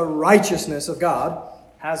says, the righteousness of God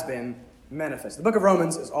has been manifest. The book of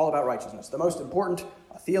Romans is all about righteousness. The most important,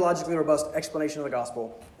 theologically robust explanation of the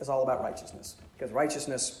gospel is all about righteousness, because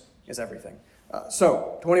righteousness is everything.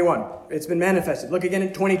 So, 21, it's been manifested. Look again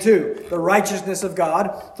at 22, the righteousness of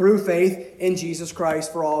God through faith in Jesus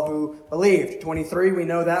Christ for all who believed. 23, we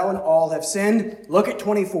know that one, all have sinned. Look at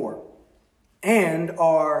 24, and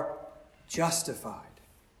are justified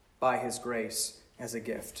by his grace as a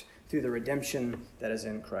gift through the redemption that is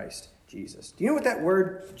in Christ Jesus. Do you know what that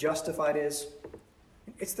word justified is?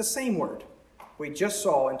 It's the same word we just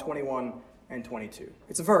saw in 21 and 22.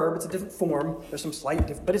 It's a verb, it's a different form, there's some slight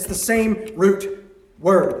difference, but it's the same root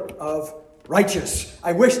word of righteous.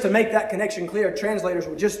 I wish to make that connection clear. Translators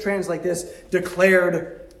will just translate this,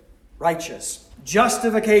 declared righteous.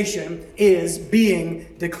 Justification is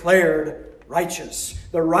being declared righteous.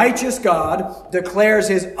 The righteous God declares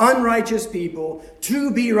his unrighteous people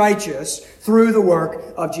to be righteous through the work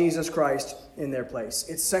of Jesus Christ in their place.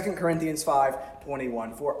 It's 2 Corinthians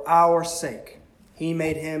 5:21. For our sake, he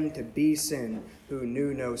made him to be sin who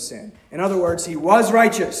knew no sin. In other words, he was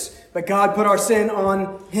righteous, but God put our sin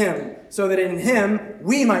on him so that in him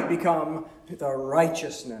we might become the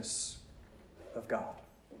righteousness of God.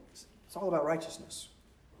 It's all about righteousness.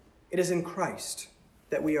 It is in Christ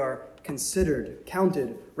that we are considered,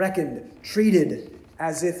 counted, reckoned, treated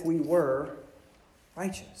as if we were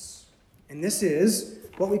righteous. And this is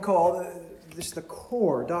what we call the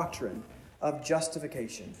core doctrine of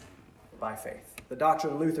justification by faith. The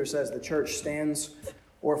doctrine Luther says the church stands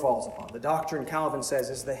or falls upon. The doctrine Calvin says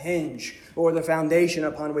is the hinge or the foundation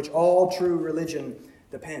upon which all true religion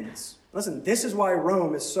depends. Listen, this is why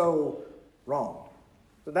Rome is so wrong.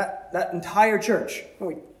 So that entire church,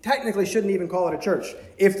 we technically shouldn't even call it a church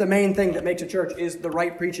if the main thing that makes a church is the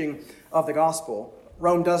right preaching of the gospel.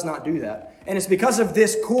 Rome does not do that. And it's because of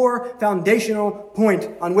this core foundational point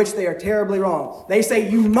on which they are terribly wrong. They say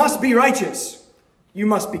you must be righteous. You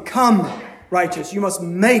must become righteous. You must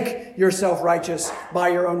make yourself righteous by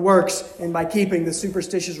your own works and by keeping the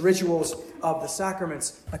superstitious rituals of the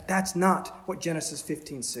sacraments. But that's not what Genesis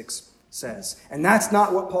 15:6 says. And that's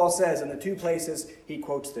not what Paul says in the two places he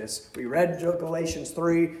quotes this. We read Galatians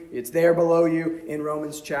 3. It's there below you in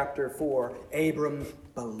Romans chapter 4. Abram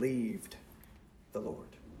believed the Lord.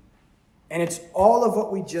 And it's all of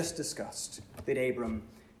what we just discussed that Abram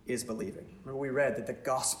is believing. Remember, we read that the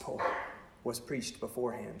gospel was preached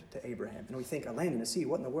beforehand to Abraham. And we think, a land and a seed,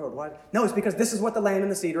 what in the world? Why? No, it's because this is what the land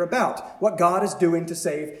and the seed are about. What God is doing to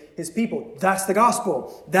save his people. That's the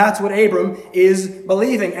gospel. That's what Abram is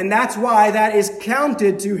believing. And that's why that is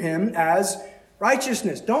counted to him as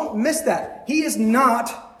righteousness. Don't miss that. He is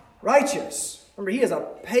not righteous. Remember,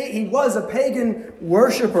 he was a pagan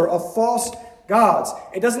worshiper of false gods.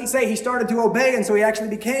 It doesn't say he started to obey and so he actually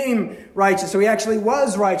became righteous. So he actually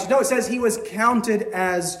was righteous. No, it says he was counted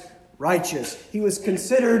as righteous. He was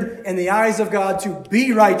considered in the eyes of God to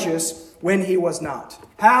be righteous when he was not.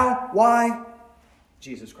 How? Why?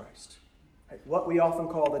 Jesus Christ. What we often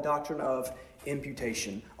call the doctrine of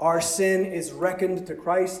imputation. Our sin is reckoned to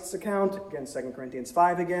Christ's account. Again, 2 Corinthians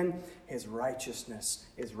 5 again. His righteousness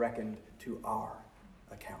is reckoned to our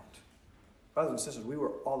account. Brothers and sisters, we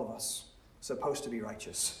were, all of us, supposed to be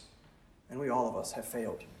righteous. And we, all of us, have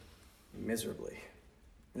failed miserably.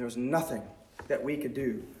 And there was nothing that we could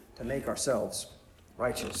do to make ourselves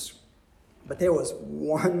righteous. But there was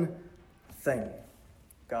one thing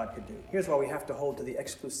God could do. Here's why we have to hold to the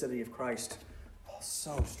exclusivity of Christ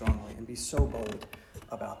so strongly and be so bold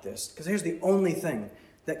about this. Because here's the only thing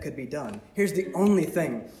that could be done. Here's the only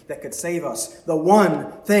thing that could save us. The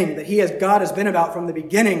one thing that God has been about from the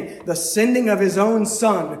beginning, the sending of his own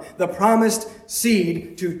Son, the promised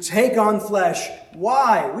seed to take on flesh.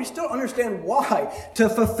 Why? We still don't understand why. To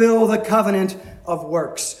fulfill the covenant of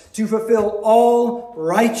works, to fulfill all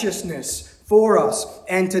righteousness for us,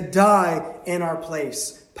 and to die in our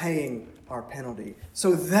place, paying our penalty.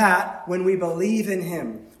 So that when we believe in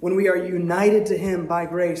him, when we are united to him by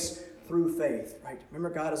grace through faith, right?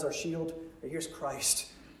 Remember, God is our shield. Here's Christ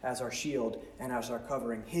as our shield and as our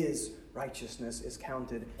covering. His righteousness is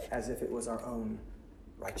counted as if it was our own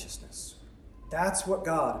righteousness. That's what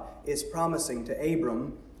God is promising to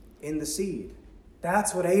Abram in the seed.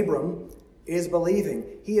 That's what Abram is believing.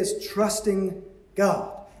 He is trusting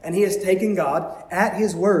God. And he is taking God at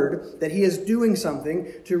his word that he is doing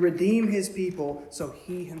something to redeem his people so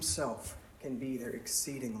he himself can be their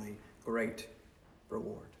exceedingly great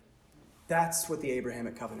reward. That's what the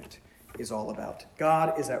Abrahamic covenant is all about.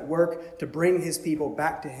 God is at work to bring his people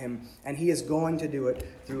back to him, and he is going to do it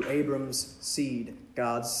through Abram's seed,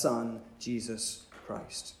 God's Son, Jesus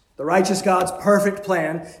Christ. The righteous God's perfect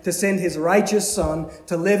plan to send his righteous Son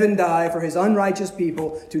to live and die for his unrighteous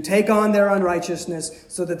people, to take on their unrighteousness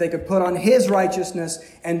so that they could put on his righteousness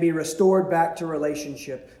and be restored back to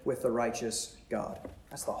relationship with the righteous God.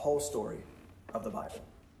 That's the whole story of the Bible.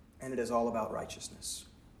 And it is all about righteousness.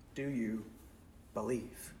 Do you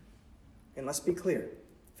believe? And let's be clear.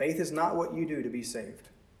 Faith is not what you do to be saved.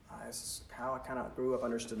 That's how I kind of grew up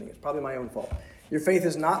understanding it. It's probably my own fault. Your faith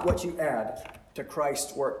is not what you add to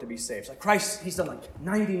Christ's work to be saved. Like Christ, he's done like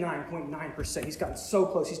 99.9%. He's gotten so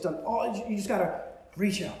close. He's done all. You just got to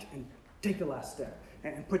reach out and take the last step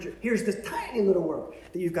and put here's this tiny little work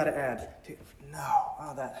that you've got to add to.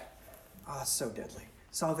 No, that's so deadly.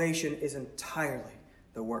 Salvation is entirely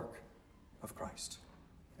the work of Christ.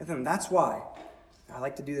 And then that's why I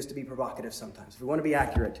like to do this to be provocative sometimes. If we want to be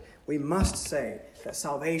accurate, we must say that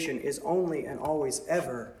salvation is only and always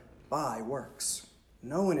ever by works.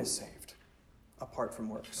 No one is saved apart from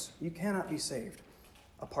works. You cannot be saved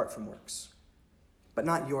apart from works, but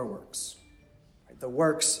not your works. The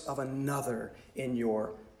works of another in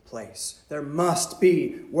your place. There must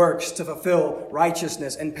be works to fulfill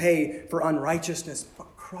righteousness and pay for unrighteousness,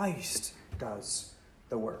 but Christ does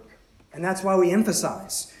the work. And that's why we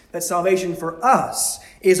emphasize that salvation for us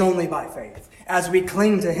is only by faith. As we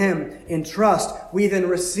cling to him in trust, we then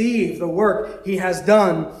receive the work he has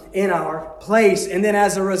done in our place. And then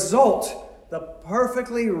as a result, the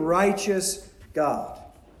perfectly righteous God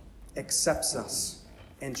accepts us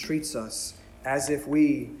and treats us as if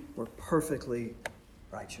we were perfectly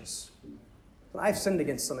righteous. I've sinned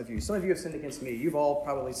against some of you. Some of you have sinned against me. You've all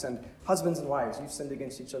probably sinned. Husbands and wives, you've sinned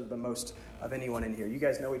against each other the most of anyone in here. You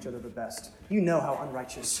guys know each other the best. You know how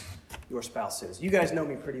unrighteous your spouse is. You guys know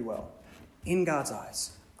me pretty well. In God's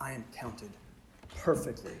eyes, I am counted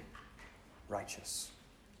perfectly righteous.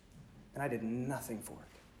 And I did nothing for it.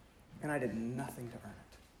 And I did nothing to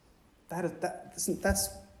earn it.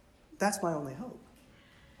 That's my only hope.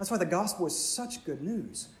 That's why the gospel is such good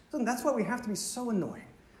news. That's why we have to be so annoying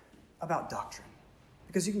about doctrine.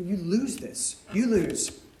 Because you lose this. You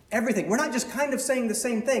lose everything. We're not just kind of saying the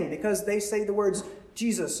same thing because they say the words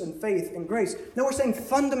Jesus and faith and grace. No, we're saying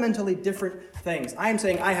fundamentally different things. I am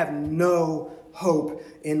saying I have no hope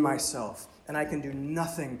in myself, and I can do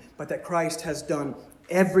nothing but that Christ has done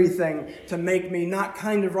everything to make me not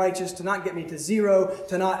kind of righteous, to not get me to zero,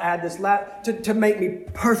 to not add this, to make me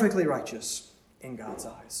perfectly righteous in God's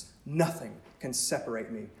eyes. Nothing can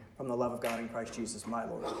separate me from the love of God in Christ Jesus, my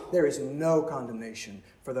Lord. There is no condemnation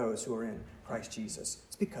for those who are in Christ Jesus.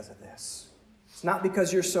 It's because of this. It's not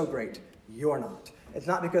because you're so great. You're not. It's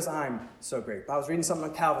not because I'm so great. I was reading something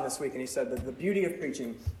on Calvin this week, and he said that the beauty of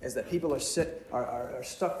preaching is that people are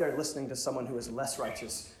stuck there listening to someone who is less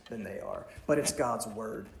righteous than they are. But it's God's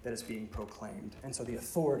word that is being proclaimed. And so the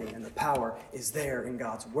authority and the power is there in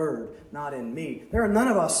God's word, not in me. There are none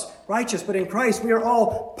of us righteous, but in Christ we are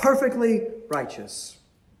all perfectly righteous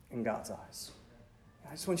in God's eyes.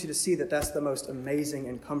 I just want you to see that that's the most amazing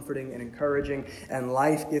and comforting and encouraging and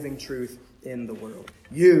life-giving truth in the world.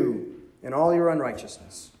 You, in all your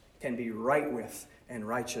unrighteousness, can be right with and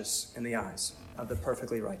righteous in the eyes of the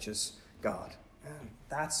perfectly righteous God. And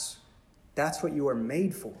that's what you are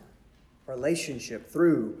made for. Relationship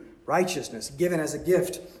through righteousness, given as a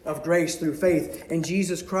gift of grace through faith in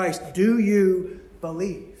Jesus Christ. Do you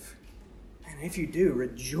believe? And if you do,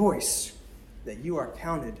 rejoice that you are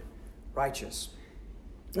counted righteous.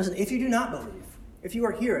 Listen, if you do not believe, if you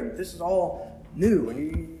are here and this is all new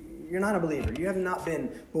and you're not a believer, you have not been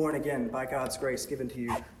born again by God's grace given to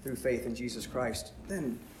you through faith in Jesus Christ,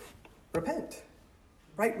 then repent.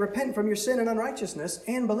 Right? Repent from your sin and unrighteousness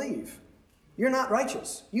and believe. You're not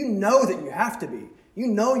righteous. You know that you have to be. You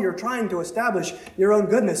know you're trying to establish your own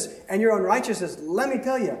goodness and your own righteousness. Let me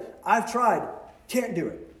tell you, I've tried. Can't do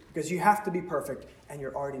it because you have to be perfect and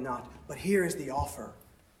you're already not. But here is the offer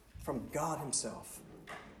from God himself.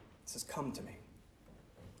 It says, come to me,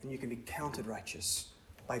 and you can be counted righteous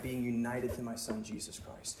by being united to my Son, Jesus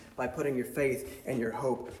Christ, by putting your faith and your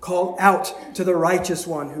hope. Call out to the righteous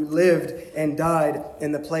one who lived and died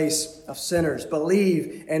in the place of sinners.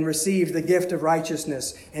 Believe and receive the gift of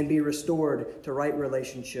righteousness and be restored to right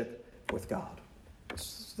relationship with God.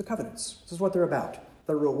 This is the covenants. This is what they're about.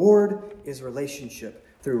 The reward is relationship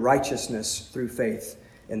through righteousness, through faith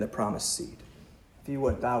in the promised seed. If you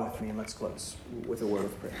would, bow with me and let's close with a word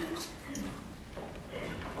of prayer.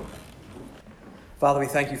 Father, we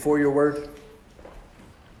thank you for your word.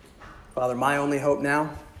 Father, my only hope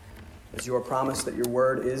now is your promise that your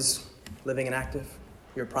word is living and active.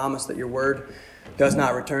 Your promise that your word does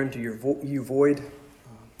not return to you void.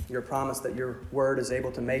 Your promise that your word is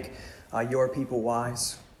able to make your people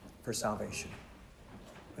wise for salvation.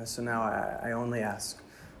 And so now I only ask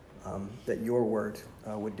that your word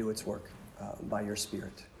would do its work by your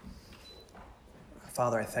Spirit.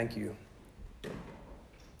 Father, I thank you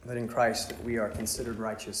that in Christ we are considered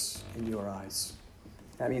righteous in your eyes.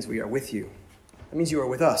 That means we are with you. That means you are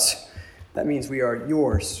with us. That means we are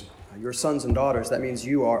yours, your sons and daughters. That means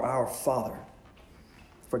you are our Father.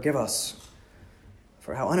 Forgive us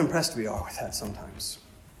for how unimpressed we are with that sometimes.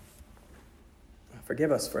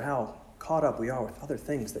 Forgive us for how caught up we are with other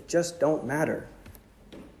things that just don't matter.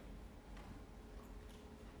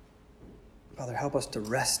 Father, help us to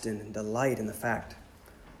rest in and delight in the fact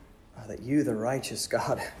that you, the righteous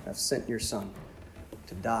God, have sent your Son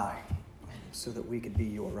to die so that we could be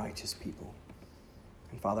your righteous people.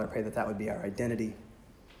 And Father, I pray that that would be our identity.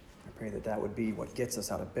 I pray that that would be what gets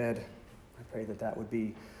us out of bed. I pray that that would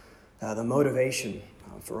be the motivation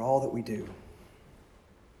for all that we do.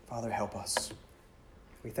 Father, help us.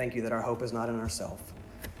 We thank you that our hope is not in ourselves.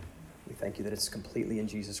 We thank you that it's completely in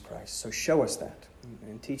Jesus Christ. So show us that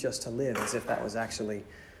and teach us to live as if that was actually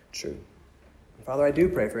true. And Father, I do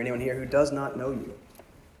pray for anyone here who does not know you.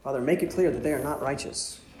 Father, make it clear that they are not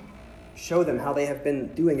righteous. Show them how they have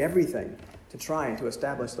been doing everything to try and to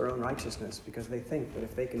establish their own righteousness because they think that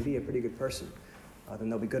if they can be a pretty good person, then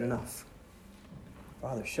they'll be good enough.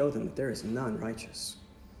 Father, show them that there is none righteous.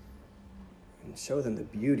 And show them the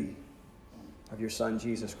beauty of your Son,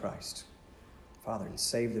 Jesus Christ. Father, and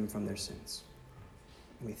save them from their sins.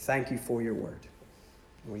 And we thank you for your word.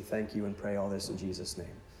 And we thank you and pray all this in Jesus' name.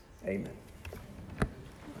 Amen.